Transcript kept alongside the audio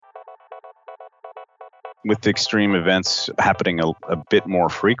With extreme events happening a bit more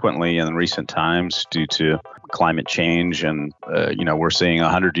frequently in recent times due to climate change, and we're seeing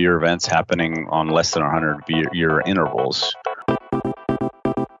 100-year events happening on less than 100-year intervals.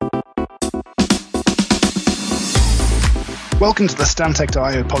 Welcome to the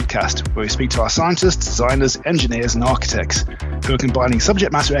Stantec.io podcast, where we speak to our scientists, designers, engineers, and architects who are combining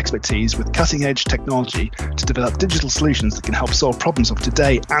subject matter expertise with cutting-edge technology to develop digital solutions that can help solve problems of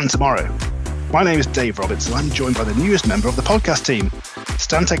today and tomorrow. My name is Dave Roberts, and I'm joined by the newest member of the podcast team,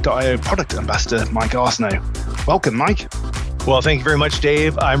 Stantec.io product ambassador, Mike Arsenault. Welcome, Mike. Well, thank you very much,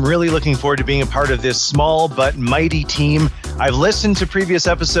 Dave. I'm really looking forward to being a part of this small but mighty team. I've listened to previous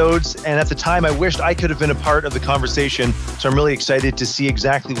episodes, and at the time I wished I could have been a part of the conversation. So I'm really excited to see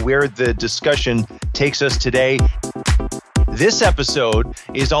exactly where the discussion takes us today. This episode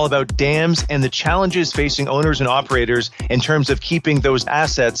is all about dams and the challenges facing owners and operators in terms of keeping those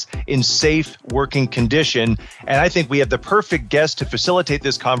assets in safe working condition. And I think we have the perfect guest to facilitate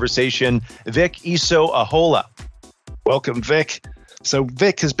this conversation, Vik Iso-Ahola. Welcome, Vik. So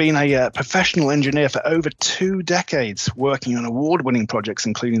Vik has been a professional engineer for over 2 decades, working on award-winning projects,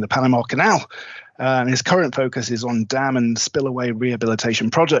 including the Panama Canal. And his current focus is on dam and spillway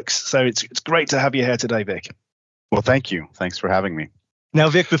rehabilitation projects. So it's great to have you here today, Vik. Well, thank you. Thanks for having me. Now,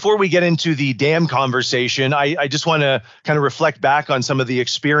 Vik, before we get into the dam conversation, I just want to kind of reflect back on some of the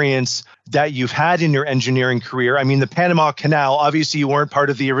experience that you've had in your engineering career. I mean, the Panama Canal, obviously you weren't part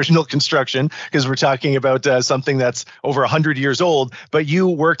of the original construction because we're talking about something that's over 100 years old, but you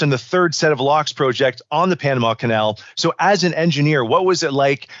worked on the third set of locks project on the Panama Canal. So as an engineer, what was it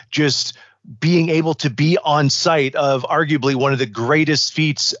like just being able to be on site of arguably one of the greatest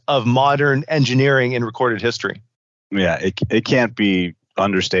feats of modern engineering in recorded history? Yeah, it can't be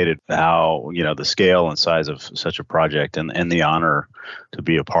understated how, the scale and size of such a project and the honor to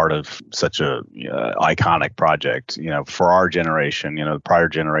be a part of such a iconic project. For our generation, the prior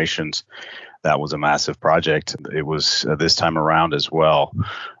generations, that was a massive project. It was this time around as well,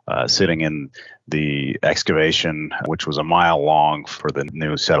 sitting in the excavation, which was a mile long for the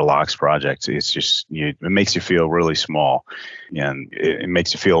new set of locks project. It's just, it makes you feel really small, and it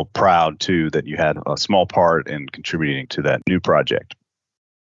makes you feel proud too that you had a small part in contributing to that new project.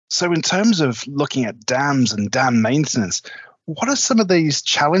 So in terms of looking at dams and dam maintenance, what are some of these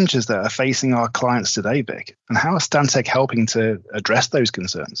challenges that are facing our clients today, Vik? And how is Stantec helping to address those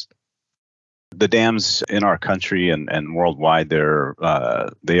concerns? The dams in our country and worldwide, they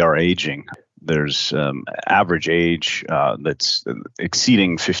are aging. There's average age that's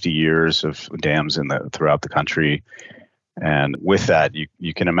exceeding 50 years of dams throughout the country. And with that,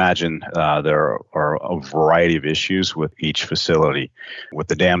 you can imagine there are a variety of issues with each facility, with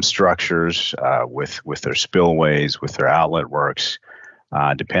the dam structures, with their spillways, with their outlet works,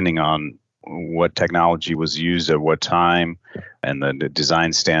 depending on what technology was used at what time and the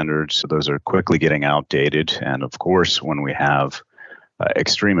design standards. Those are quickly getting outdated. And of course, when we have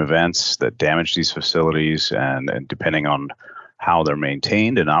extreme events that damage these facilities, and depending on how they're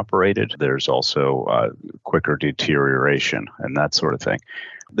maintained and operated, there's also quicker deterioration and that sort of thing.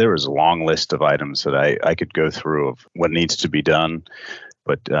 There is a long list of items that I could go through of what needs to be done,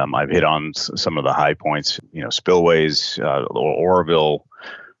 but I've hit on some of the high points. Spillways, Oroville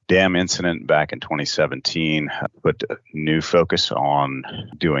dam incident back in 2017 put a new focus on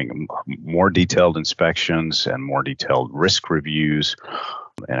doing more detailed inspections and more detailed risk reviews.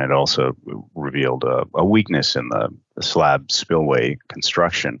 And it also revealed a weakness in the slab spillway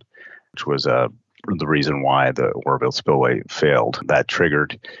construction, which was the reason why the Oroville spillway failed. That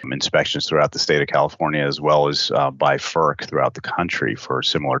triggered inspections throughout the state of California, as well as by FERC throughout the country for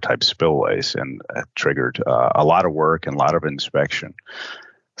similar type spillways, and triggered a lot of work and a lot of inspection.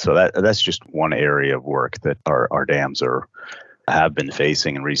 So that's just one area of work that our dams have been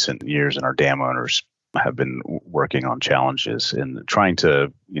facing in recent years, and our dam owners have been working on challenges in trying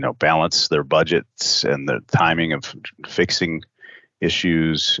to, balance their budgets and the timing of fixing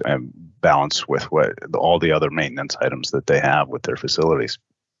issues and balance with all the other maintenance items that they have with their facilities.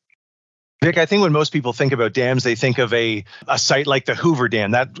 Vik, I think when most people think about dams, they think of a site like the Hoover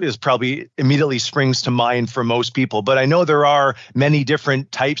Dam. That is probably immediately springs to mind for most people. But I know there are many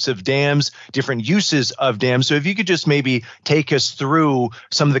different types of dams, different uses of dams. So if you could just maybe take us through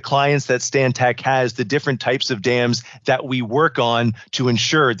some of the clients that Stantec has, the different types of dams that we work on to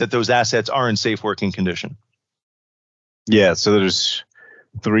ensure that those assets are in safe working condition. Yeah, so there's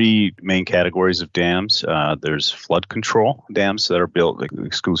 3 main categories of dams. There's flood control dams that are built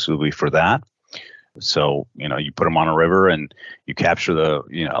exclusively for that. So, you put them on a river and you capture the,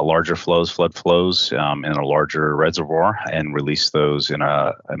 larger flood flows in a larger reservoir and release those in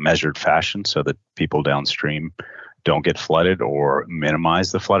a measured fashion so that people downstream don't get flooded or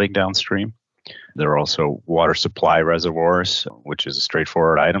minimize the flooding downstream. There are also water supply reservoirs, which is a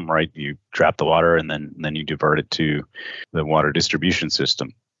straightforward item, right? You trap the water and then you divert it to the water distribution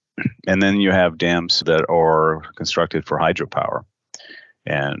system. And then you have dams that are constructed for hydropower.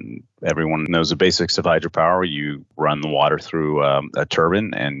 And everyone knows the basics of hydropower. You run the water through a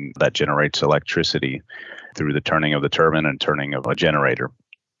turbine, and that generates electricity through the turning of the turbine and turning of a generator.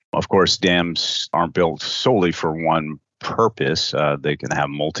 Of course, dams aren't built solely for one purpose. They can have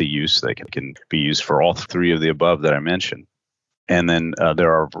multi-use. They can be used for all three of the above that I mentioned. And then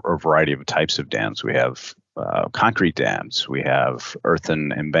there are a variety of types of dams. We have concrete dams. We have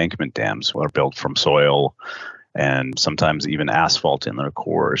earthen embankment dams that are built from soil and sometimes even asphalt in their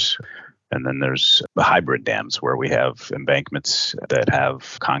cores. And then there's the hybrid dams where we have embankments that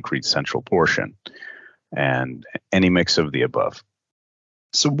have concrete central portion and any mix of the above.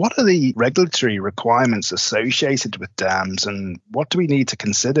 So what are the regulatory requirements associated with dams, and what do we need to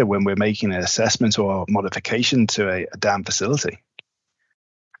consider when we're making an assessment or modification to a dam facility?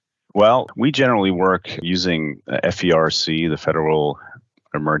 Well, we generally work using FERC, the Federal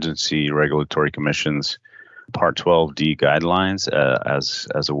Emergency Regulatory Commission's Part 12D guidelines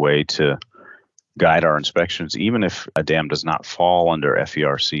as a way to guide our inspections, even if a dam does not fall under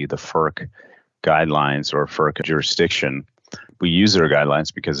FERC, the FERC guidelines or FERC jurisdiction. We use their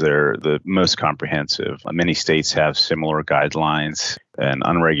guidelines because they're the most comprehensive. Many states have similar guidelines, and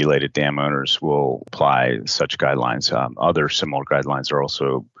unregulated dam owners will apply such guidelines. Other similar guidelines are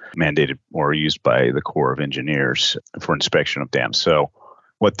also mandated or used by the Corps of Engineers for inspection of dams. So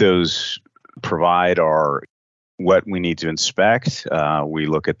what those provide are what we need to inspect. We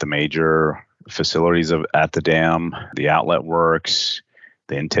look at the major facilities at the dam, the outlet works,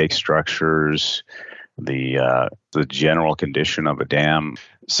 the intake structures, the general condition of a dam.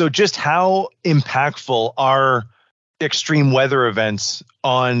 So just how impactful are extreme weather events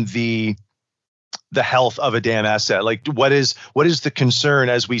on the health of a dam asset? Like what is the concern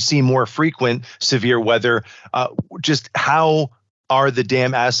as we see more frequent severe weather? Just how are the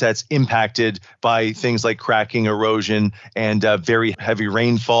dam assets impacted by things like cracking, erosion, and very heavy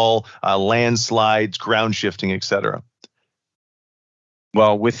rainfall, landslides, ground shifting, et cetera?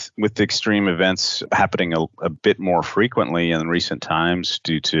 Well, with extreme events happening a bit more frequently in recent times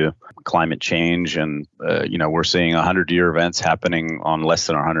due to climate change, and we're seeing 100-year events happening on less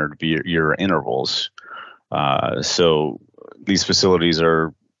than 100-year intervals. So these facilities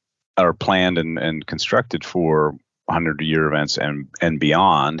are planned and constructed for 100-year events and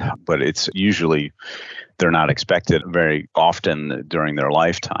beyond, but it's usually they're not expected very often during their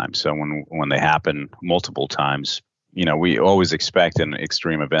lifetime. So when they happen multiple times, we always expect in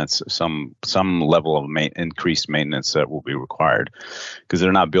extreme events some level of increased maintenance that will be required, because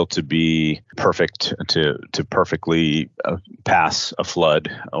they're not built to be perfect to perfectly pass a flood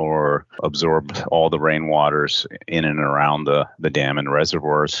or absorb all the rainwaters in and around the dam and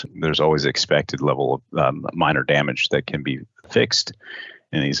reservoirs. There's always expected level of minor damage that can be fixed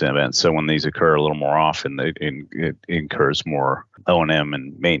in these events. So when these occur a little more often, it incurs more O&M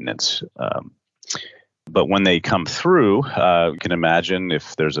and maintenance. But when they come through, you can imagine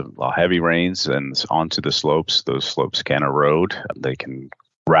if there's a heavy rains and onto the slopes, those slopes can erode. They can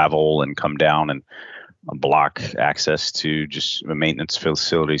ravel and come down and block access to just maintenance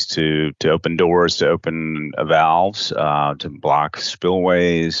facilities to open doors, to open valves, to block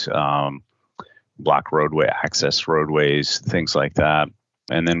spillways, block roadway access roadways, things like that.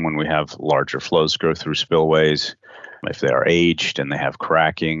 And then when we have larger flows go through spillways, if they are aged and they have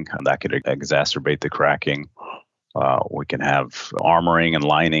cracking, that could exacerbate the cracking. We can have armoring and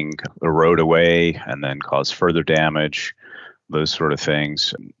lining erode away and then cause further damage, those sort of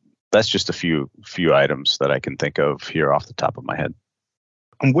things. That's just a few items that I can think of here off the top of my head.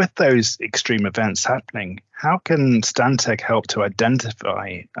 And with those extreme events happening, how can Stantec help to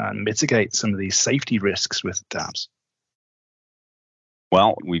identify and mitigate some of these safety risks with dams?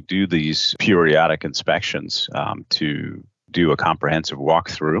 Well, we do these periodic inspections to do a comprehensive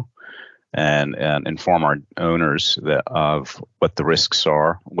walkthrough and inform our owners of what the risks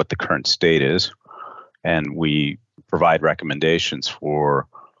are, what the current state is, and we provide recommendations for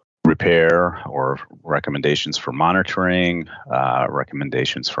repair or recommendations for monitoring,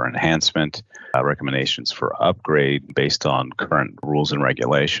 recommendations for enhancement, recommendations for upgrade based on current rules and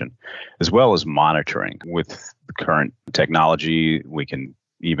regulation, as well as monitoring. With the current technology, we can,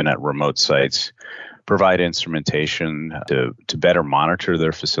 even at remote sites, provide instrumentation to better monitor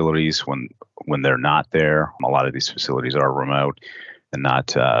their facilities when when they're not there. A lot of these facilities are remote and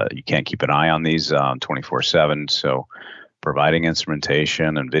not, you can't keep an eye on these 24/7. So providing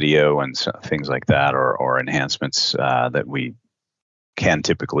instrumentation and video and things like that or enhancements that we can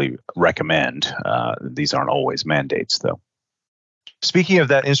typically recommend. These aren't always mandates, though. Speaking of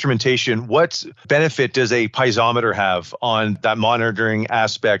that instrumentation, what benefit does a piezometer have on that monitoring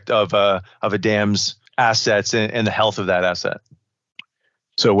aspect of a dam's assets and the health of that asset?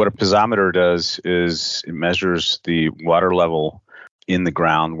 So what a piezometer does is it measures the water level in the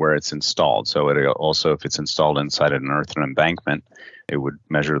ground where it's installed. So it also, if it's installed inside an earthen embankment, it would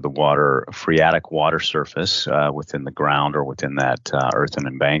measure the phreatic water surface within the ground or within that earthen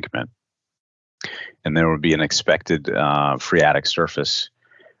embankment. And there would be an expected phreatic surface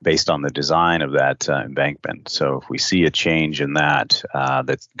based on the design of that embankment. So if we see a change in that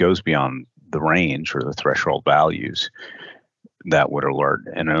that goes beyond the range or the threshold values, that would alert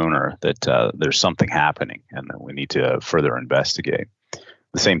an owner that there's something happening and that we need to further investigate.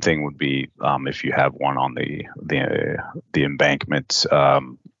 The same thing would be if you have one on the embankment,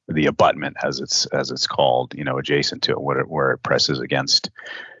 the abutment as it's called, adjacent to it, where it presses against.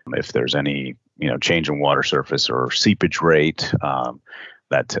 If there's any change in water surface or seepage rate,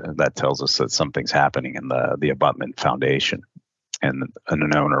 that tells us that something's happening in the abutment foundation, and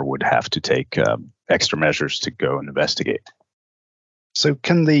an owner would have to take extra measures to go and investigate. So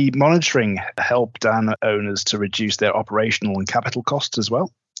can the monitoring help dam owners to reduce their operational and capital costs as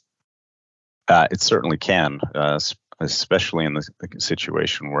well? It certainly can, especially in the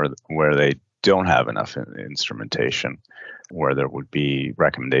situation where they don't have enough instrumentation, where there would be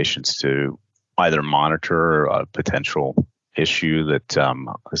recommendations to either monitor a potential issue that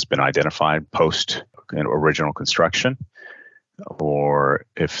has been identified post original construction, or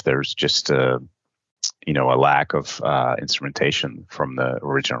if there's just a lack of instrumentation from the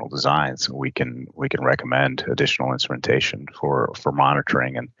original designs, we can recommend additional instrumentation for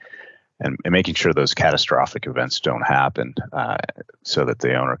monitoring and making sure those catastrophic events don't happen, so that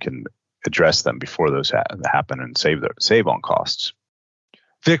the owner can address them before those happen and save on costs.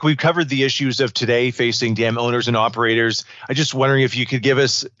 Vik, we've covered the issues of today facing dam owners and operators. I'm just wondering if you could give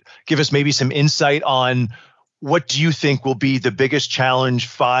us maybe some insight on what do you think will be the biggest challenge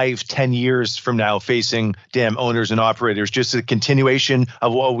 5-10 years from now facing dam owners and operators? Just a continuation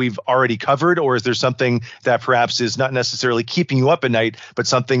of what we've already covered, or is there something that perhaps is not necessarily keeping you up at night, but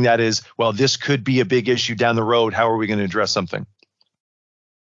something that is, well, this could be a big issue down the road. How are we going to address something?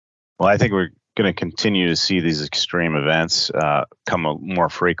 Well, I think we're going to continue to see these extreme events come more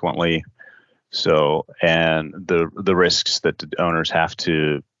frequently. So, and the risks that the owners have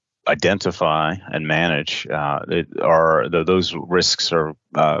to identify and manage those risks are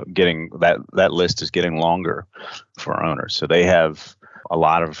getting that list is getting longer for owners. So they have a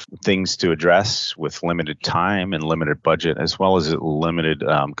lot of things to address with limited time and limited budget, as well as a limited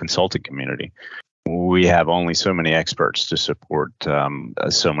consulting community. We have only so many experts to support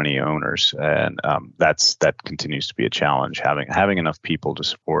so many owners, and that continues to be a challenge. Having enough people to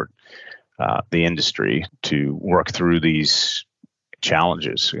support the industry to work through these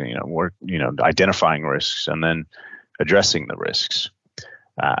challenges, identifying risks and then addressing the risks,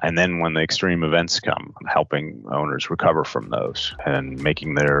 and then when the extreme events come, helping owners recover from those and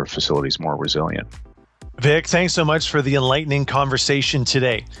making their facilities more resilient. Vik, thanks so much for the enlightening conversation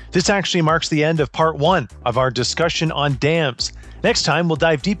today. This actually marks the end of part 1 of our discussion on dams. Next time, we'll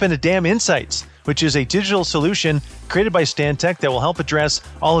dive deep into Dam Insights, which is a digital solution created by Stantec that will help address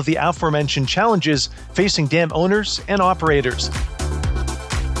all of the aforementioned challenges facing dam owners and operators.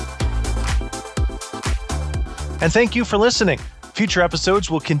 And thank you for listening. Future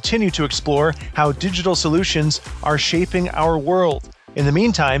episodes will continue to explore how digital solutions are shaping our world. In the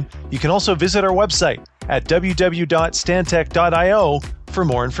meantime, you can also visit our website at www.stantec.io for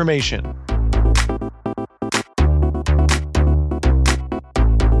more information.